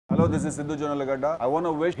Hello, this is Sidhu Jonalagada. I want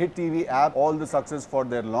to wish Hit TV app all the success for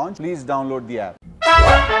their launch. Please download the app.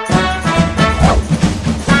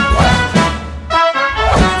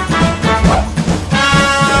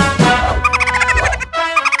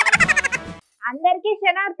 అందరికీ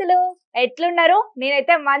శనార్థులు ఎట్లున్నారు?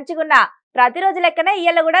 నేనైతే మంచిగున్నా. ప్రతిరోజు లెక్కనే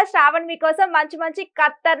ఇయ్యాల కూడా శ్రావణ్ మీకోసం మంచి మంచి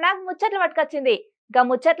ఖతర్నాక్ ముచ్చట్లు పట్టుకొచ్చింది. గా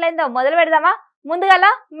ముచ్చట్లేందో మొదలు పెడదామా? ముందుగల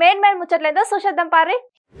మెయిన్ ముచ్చట్లేందో చూసేద్దాం పారి.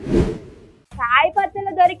 సాయి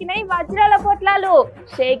పత్తులు దొరికినాయి వజ్రాల పొట్లాలు.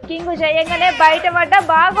 షేకింగ్ చేయంగానే బయటపడ్డ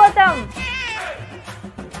భాగోతం.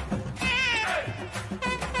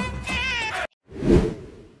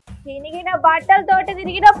 తినిగిన బట్టలతోటి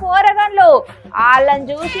తిరిగిన పోరగన్లు. వాళ్ళని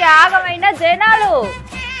చూసి ఆగమైన జనాలు.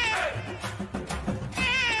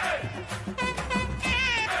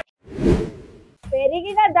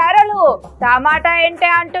 పెరిగిన ధరలు. టమాటా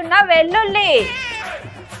ఏంటే అంటున్న వెల్లుల్లి.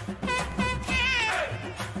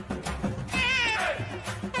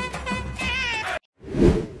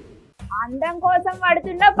 అందం కోసం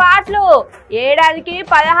పడుతున్న పాటలు. ఏడాదికి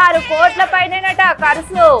 16 కోట్ల పైనట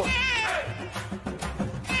ఖర్చు.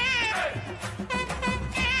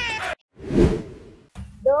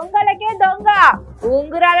 దొంగలకే దొంగ.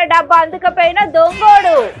 ఉంగురాల డబ్బా అందుకపోయిన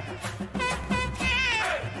దొంగోడు.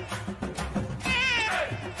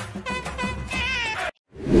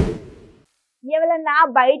 ఎవరన్నా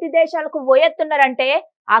బయటి దేశాలకు పోయెత్తున్నారంటే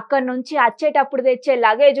అక్కడి నుంచి వచ్చేటప్పుడు తెచ్చే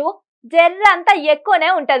లగేజు జర్ర అంతా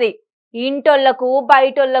ఎక్కువనే ఉంటది. ఇంటోళ్లకు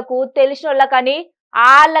బయటోళ్లకు తెలిసినోళ్ళకని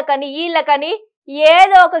వాళ్ళకని వీళ్ళకని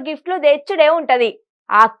ఏదో ఒక గిఫ్ట్లు తెచ్చుడే ఉంటది.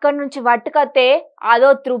 అక్కడి నుంచి పట్టుకొస్తే అదో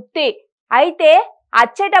తృప్తి. అయితే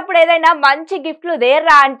వచ్చేటప్పుడు ఏదైనా మంచి గిఫ్ట్లు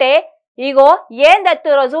దేర్రా అంటే ఇగో ఏం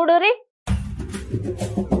తెత్తురో చూడురి.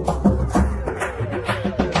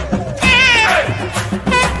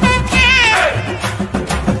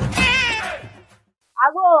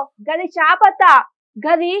 అగో గది చాపత్త.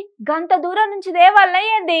 గది గంత దూరం నుంచి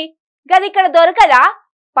దేవాలయ్యింది. గది ఇక్కడ దొరకదా?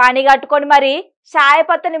 పని కట్టుకొని మరి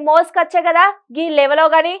చాయపత్తని మోసుకొచ్చే కదా గీ లెవెలో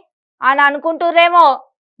గాని అని అనుకుంటుర్రేమో.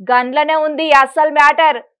 గన్లనే ఉంది అస్సలు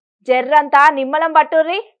మ్యాటర్. జర్రంతా నిమ్మలం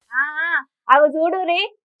పట్టుర్రి. అవి చూడురి,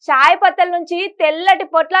 చాయపత్తల నుంచి తెల్లటి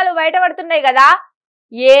పొట్లాలు బయటపడుతున్నాయి కదా.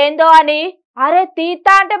 ఏందో అని అరే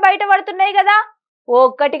తీతా అంటే బయటపడుతున్నాయి కదా.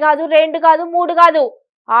 ఒక్కటి కాదు, 2 కాదు, 3 కాదు,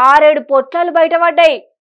 6-7 పొట్లాలు బయటపడ్డాయి.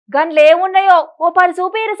 గన్లు ఏమున్నాయో ఓ పని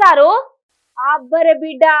చూపిరు సారు. అబ్బరే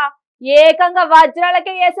బిడ్డ, ఏకంగా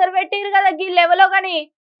వజ్రాలకే ఏసరు పెట్టిరు కదా గీ లెవెలో గాని.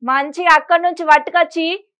 మంచి అక్కడి నుంచి పట్టుకొచ్చి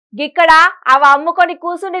గిక్కడ అవి అమ్ముకొని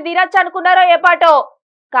కూసుని తినచ్చు అనుకున్నారో ఏపాటో.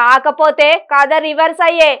 కాకపోతే కథ రివర్స్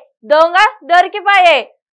అయ్యే. దొంగ దొరికిపోయే.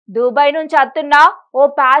 దుబాయ్ నుంచి వస్తున్న ఓ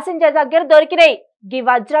ప్యాసింజర్ దగ్గర దొరికినాయి గీ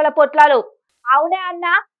వజ్రాల పొట్లాలు. అవునే అన్న,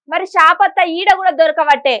 మరి చాపత్త ఈడ కూడా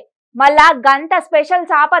దొరకబట్టే. మళ్ళా గంట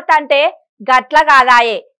స్పెషల్ చాపత్త అంటే గట్ల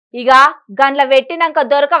కాదాయే. ఇక గండ్ల పెట్టినాక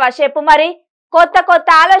దొరకవా చెప్పు మరి. కొత్త కొత్త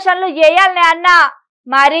ఆలోచనలు చేయాలనే అన్న.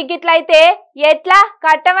 మరి గిట్లయితే ఎట్లా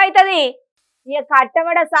కట్టమైతది? ఇక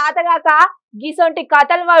కట్టబడ సాతగాక గీసొంటి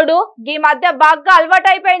కథలు వాడు గీ మధ్య బాగా అలవాటు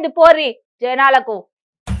అయిపోయింది పోర్రి జనాలకు.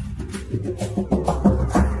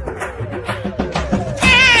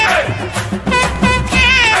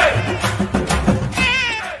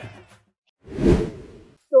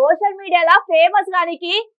 సోషల్ మీడియాలో ఫేమస్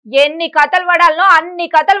గానికి ఎన్ని కథలు పడాలనో అన్ని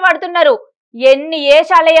కథలు పడుతున్నారు. ఎన్ని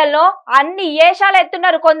ఏషాలయ్యాలనో అన్ని ఏషాలు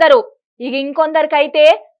ఎత్తున్నారు కొందరు. ఇక ఇంకొందరికైతే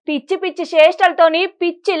పిచ్చి పిచ్చి చేష్టలతోని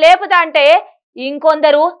పిచ్చి లేపుతా అంటే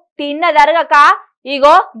ఇంకొందరు తిన్న జరగక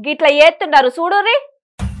ఇగో గిట్ల ఏస్తున్నారు చూడుర్రి.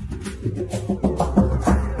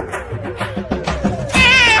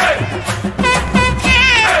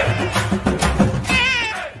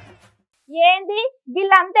 ఏంది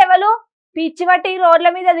వీళ్ళంతెవలు పిచ్చి పట్టి రోడ్ల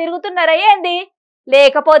మీద తిరుగుతున్నారా ఏంది?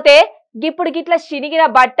 లేకపోతే గిప్పుడు గిట్ల చినిగిన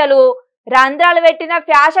బట్టలు రంధ్రాలు పెట్టిన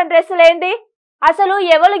ఫ్యాషన్ డ్రెస్సులు ఏంది? అసలు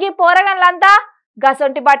ఎవరు గీ పోరగన్లంతా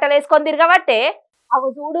గసొంటి బట్టలు వేసుకొని తిరగబట్టే. అవి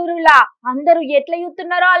చూడురులా అందరూ ఎట్లా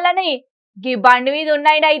చూస్తున్నారో అల్లని. గీ బండి మీద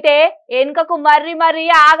ఉన్నాయినైతే వెనుకకు మర్రి మర్రి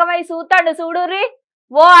ఆగమై చూస్తాడు చూడుర్రి.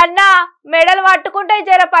 ఓ అన్న, మెడలు పట్టుకుంటే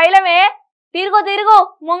జర పైలమే. తిరుగు తిరుగు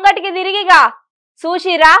ముంగటికి తిరిగిగా.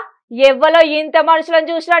 చూసిరా ఎవ్వలో ఇంత మనుషులను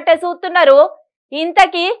చూసినట్టే చూస్తున్నారు.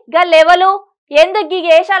 ఇంతకీ గల్లెవలు ఎందుకు గీ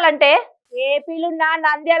వేషాలంటే ఏపీలున్నా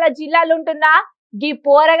నంద్యాల జిల్లాలుంటున్నా గీ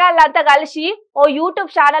పోరగాళ్ళంతా కలిసి ఓ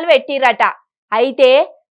యూట్యూబ్ ఛానల్ పెట్టిరట. అయితే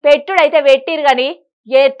పెట్టుడైతే పెట్టిరు గాని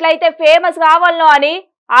ఎట్లయితే ఫేమస్ కావాలనో అని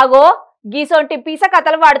ఆగో గీసొంటి పిస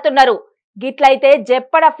కథలు వాడుతున్నారు. గిట్లయితే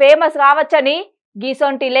జెప్పడ ఫేమస్ కావచ్చని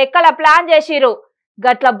గీసొంటి లెక్కల ప్లాన్ చేసిరు.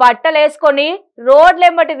 గట్ల బట్టలు వేసుకొని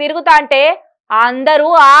రోడ్లెంబటి తిరుగుతా అంటే అందరూ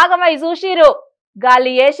ఆగమై చూసిరు.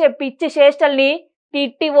 గాలి వేసే పిచ్చి చేష్టల్ని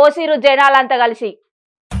తిట్టి ఓసిరు జనాలంతా కలిసి.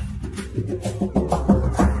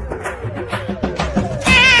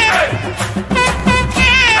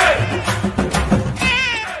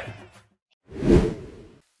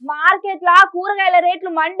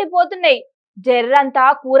 రేట్లు మండిపోతున్నాయి. జర్రంతా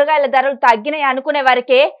కూరగాయల ధరలు తగ్గినాయి అనుకునే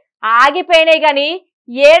వరకే ఆగిపోయినాయి గాని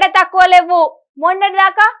ఏడ తక్కువ లేవు.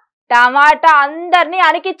 మొన్నటిదాకా టమాటా అందరినీ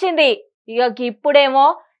అణికిచ్చింది. ఇక ఇప్పుడేమో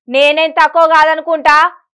నేనేం తక్కువ కాదనుకుంటా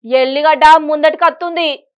ఎల్లిగడ్డ ముందటికి వస్తుంది.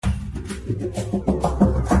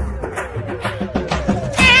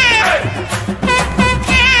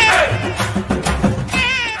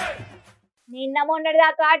 నిన్న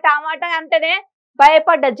మొన్నటిదాకా టమాటా అంటేనే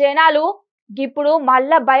భయపడ్డ జనాలు ఇప్పుడు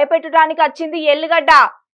మళ్ళా భయపెట్టడానికి వచ్చింది ఎల్లిగడ్డ.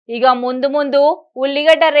 ఇక ముందు ముందు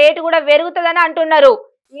ఉల్లిగడ్డ రేటు కూడా పెరుగుతుందని అంటున్నారు.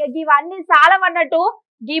 ఇక ఇవన్నీ సాలమన్నట్టు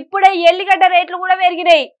ఇప్పుడే ఎల్లిగడ్డ రేట్లు కూడా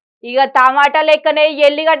పెరిగినాయి. ఇక టమాటా లెక్కనే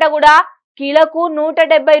ఎల్లిగడ్డ కూడా కిలోకు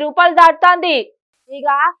 170 రూపాయలు దాటుతుంది. ఇక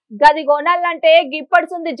గది కొనాలంటే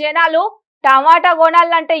గిప్పడుతుంది జనాలు. టమాటా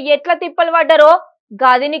కొనాలంటే ఎట్లా తిప్పలు పడ్డారో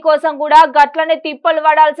గదిని కోసం కూడా గట్లనే తిప్పలు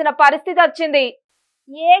పడాల్సిన పరిస్థితి వచ్చింది.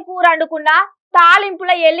 ఏ కూర వండుకున్నా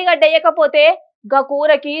తాలింపుల ఎల్లిగడ్డ వేయకపోతే గా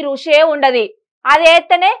కూరకి రుషే ఉండది. అది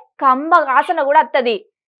వేస్తేనే కమ్మ ఆసన కూడా వస్తుంది.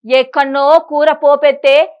 ఎక్కడనో కూర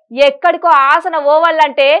పోపెత్తే ఎక్కడికో ఆసన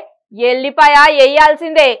పోవాలంటే ఎల్లిపాయ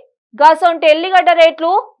వేయాల్సిందే. గసొంటి ఎల్లిగడ్డ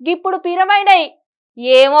రేట్లు ఇప్పుడు పిరమైనాయి.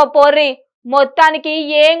 ఏమో పోర్రి, మొత్తానికి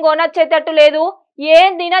ఏం కొనొచ్చేటట్టు లేదు,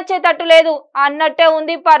 ఏం తినొచ్చేటట్టు లేదు అన్నట్టే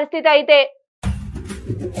ఉంది పరిస్థితి. అయితే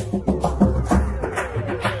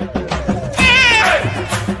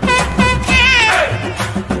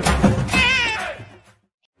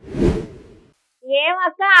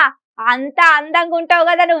ఏమక్క అంత అందంగా ఉంటావు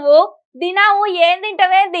కదా నువ్వు, దినావు ఏం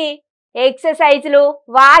తింటావేంది? ఎక్సర్సైజ్లు,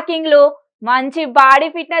 వాకింగ్లు, మంచి బాడీ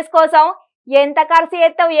ఫిట్నెస్ కోసం ఎంత ఖర్చు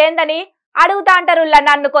చేస్తావు ఏందని అడుగుతా అంటారు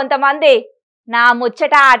నన్ను కొంతమంది. నా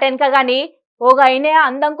ముచ్చట ఆటెనక గాని ఓగైనే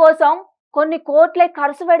అందం కోసం కొన్ని కోట్లే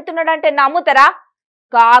ఖర్చు పెడుతున్నాడంటే నమ్ముతారా?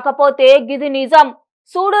 కాకపోతే గిది నిజం.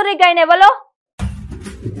 చూడుర్రి గైనెవలో.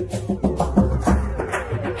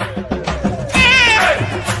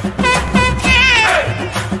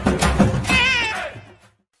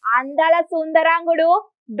 అందాల సుందరాంగుడు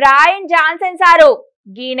బ్రాయన్ జాన్సన్ సారు.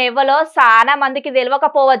 గీనెవ్వలో చాలా మందికి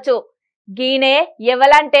తెలియకపోవచ్చు. గీనే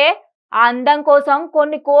ఎవలంటే అందం కోసం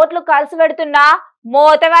కొన్ని కోట్లు ఖర్చు పెడుతున్నా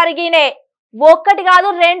మోతవారి గీనే. ఒక్కటి కాదు,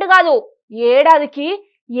 రెండు కాదు, ఏడాదికి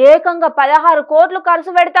ఏకంగా 16 కోట్లు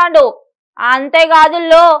ఖర్చు పెడతాండు.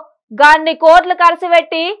 అంతేకాదుల్లో గన్ని కోట్లు ఖర్చు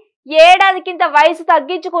పెట్టి ఏడాదికింత వయసు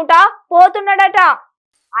తగ్గించుకుంటా పోతున్నాడట.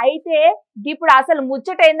 అయితే ఇప్పుడు అసలు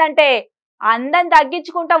ముచ్చట ఏందంటే అందం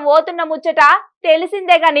తగ్గించుకుంటా పోతున్న ముచ్చట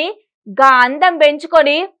తెలిసిందే గాని గా అందం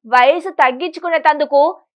పెంచుకొని వయసు తగ్గించుకునేటందుకు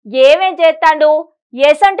ఏమేం చేస్తాడు,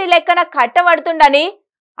 ఎసంటి లెక్కన కట్టబడుతుండని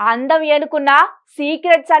అందం ఎనుకున్న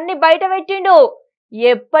సీక్రెట్స్ అన్ని బయట పెట్టిండు.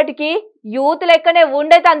 ఎప్పటికీ యూత్ లెక్కనే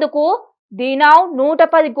ఉండేటందుకు దినం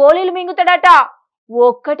 110 గోళీలు మింగుతాడట.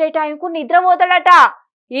 ఒక్కటే టైంకు నిద్రపోతాడట.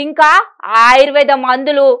 ఇంకా ఆయుర్వేద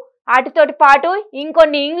మందులు అటుతోటి పాటు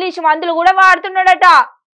ఇంకొన్ని ఇంగ్లీష్ మందులు కూడా వాడుతున్నాడట.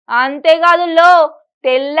 అంతేకాదుల్లో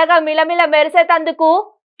తెల్లగా మిలమిల మెరిసేటందుకు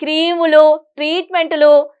క్రీములు,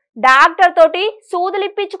 ట్రీట్మెంటులు, డాక్టర్ తోటి సూదులు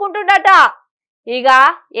ఇప్పించుకుంటుండట. ఇక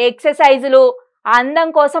ఎక్సర్సైజులు, అందం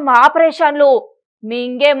కోసం ఆపరేషన్లు,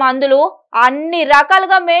 మింగే మందులు అన్ని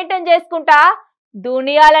రకాలుగా మెయింటైన్ చేసుకుంటా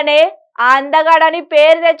దునియాలనే అందగాడని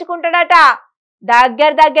పేరు తెచ్చుకుంటాడట.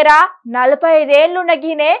 దగ్గర 45 ఏళ్లున్న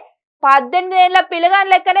గీనే 18 ఏళ్ల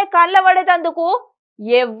పిల్లగాని లెక్కనే కళ్ళ పడేటందుకు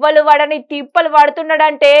ఎవ్వలు వడని తిప్పలు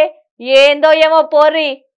పడుతున్నాడంటే ఏందో ఏమో పోర్రి.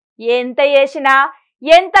 ఎంత చేసినా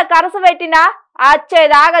ఎంత ఖర్చు పెట్టినా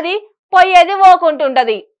వచ్చేదాగది పోయేది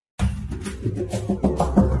పోకుంటుంటది.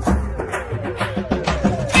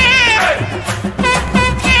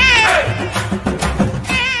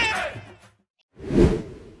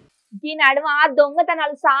 ఈ నడుమ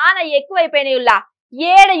దొంగతనాలు చాలా ఎక్కువైపోయినాయిలా.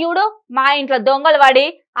 ఏడ చూడు మా ఇంట్లో దొంగలు పడి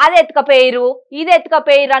అది ఎత్తుకపోయిరు, ఇది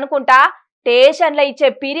ఎత్తుకపోయిరు అనుకుంటా స్టేషన్లో ఇచ్చే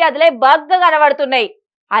ఫిర్యాదులే బగ్గ కనబడుతున్నాయి.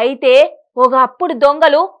 అయితే ఒకప్పుడు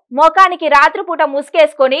దొంగలు ముఖానికి రాత్రిపూట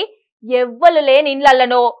ముసుకేసుకొని ఎవ్వలు లేని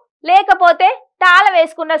ఇండ్లల్లనో లేకపోతే తాళం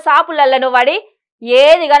వేసుకున్న షాపులల్లనో పడి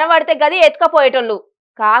ఏది కనబడితే గది ఎత్తుకపోయేటోళ్ళు.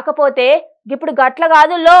 కాకపోతే ఇప్పుడు గట్ల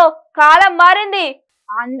కాదుల్లో, కాలం మారింది.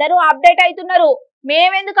 అందరూ అప్డేట్ అవుతున్నారు.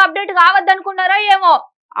 మేమెందుకు అప్డేట్ కావద్దనుకున్నారో ఏమో,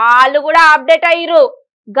 వాళ్ళు కూడా అప్డేట్ అయ్యిరు.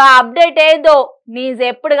 గా అప్డేట్ ఏందో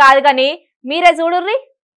నీజెప్పుడు కాదు గాని మీరే చూడుర్రి.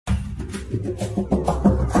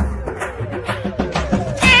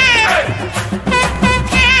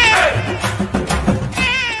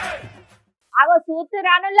 అగో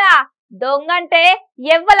చూస్తురానుల్లా, దొంగంటే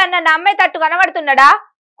ఎవ్వలన్నా నమ్మేటట్టు కనబడుతున్నాడా?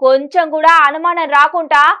 కొంచెం కూడా అనుమానం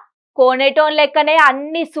రాకుండా కొనేటోన్ లెక్కనే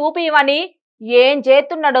అన్ని చూపివని ఏం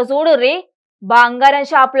చేస్తున్నాడో చూడుర్రి. బంగారం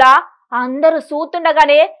షాప్లా అందరూ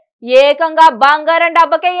చూస్తుండగానే ఏకంగా బంగారం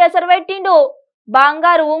డబ్బకే ఎసరు పెట్టిండు.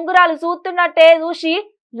 బంగారు ఉంగురాలు చూస్తున్నట్టే చూసి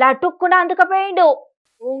లటుక్కున అందుకపోయిండు.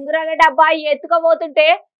 ఉంగరాల డబ్బా ఎత్తుకపోతుంటే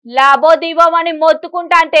లాభో దీపం అని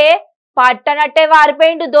మొత్తుకుంటా అంటే పట్టనట్టే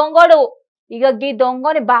వారిపోయిండు దొంగోడు. ఇక గీ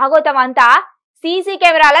దొంగని భాగోతం అంతా సీసీ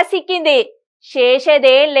కెమెరాల సిక్కింది.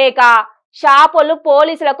 చేసేదేం లేక షాపోళ్ళు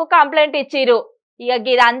పోలీసులకు కంప్లైంట్ ఇచ్చిరు. ఇక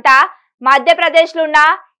గిదంతా మధ్యప్రదేశ్ లో ఉన్న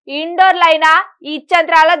ఇండోర్ లైన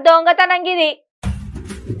ఇచ్చంత్రాల దొంగతనం గిది.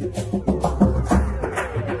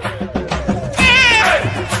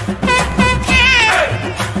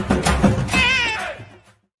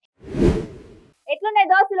 ఎట్లున్నాయి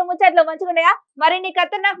దోస్తులు ముచ్చట్లు మంచిగున్నాయా? మరి నీ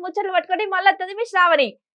ఖతర్నాక్ ముచ్చట్లు పట్టుకొని మళ్ళా తదిమి శ్రావణి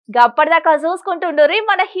గప్పటిదాకా చూసుకుంటుండ్రి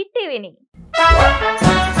మన హిట్ టీవీని.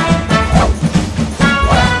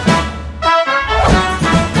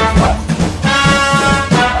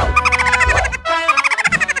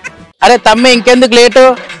 అరే తమ్మి ఇంకెందుకు లేటు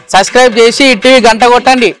సబ్స్క్రైబ్ చేసి హిట్ టీవీ గంట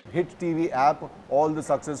కొట్టండి. Hit TV app, all the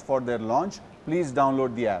success for their launch. Please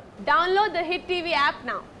download the app. Download the Hit TV app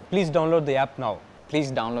now. Please download the app now. Please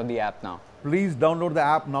download the app now. Please download the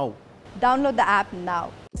app now. Download the app now.